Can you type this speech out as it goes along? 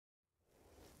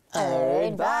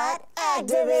Artbot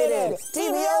activated!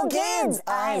 TVO kids,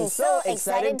 I'm so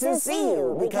excited to see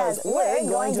you because we're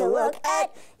going to look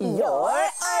at your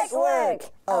artwork.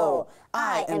 Oh,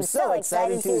 I am so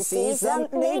excited to see some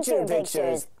nature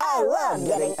pictures. I love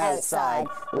getting outside.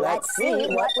 Let's see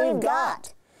what we've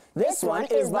got. This one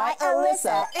is by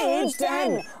Alyssa, age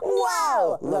 10.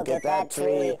 Wow, look at that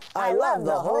tree. I love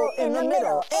the hole in the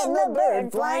middle and the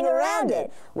bird flying around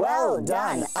it. Well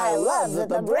done. I love that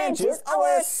the branches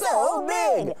are so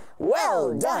big.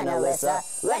 Well done,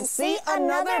 Alyssa. Let's see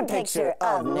another picture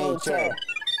of nature.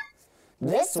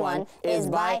 This one is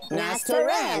by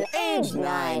Nastaran, age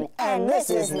 9, and this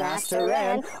is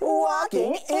Nastaran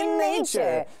walking in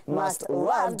nature. Must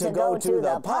love to go to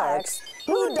the parks.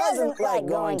 Who doesn't like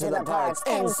going to the parks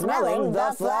and smelling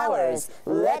the flowers?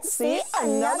 Let's see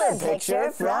another picture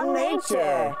from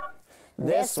nature.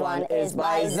 This one is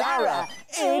by Zara,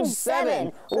 age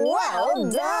 7. Well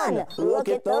done! Look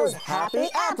at those happy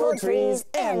apple trees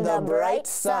and the bright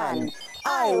sun.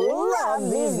 I love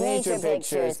these nature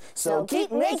pictures, so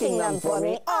keep making them for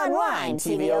me online,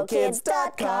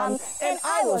 tvokids.com, and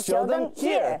I will show them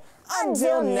here.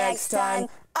 Until next time,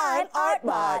 I'm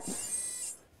Artbot.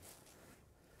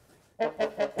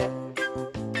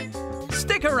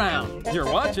 Stick around.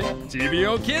 You're watching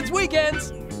TVO Kids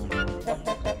Weekends.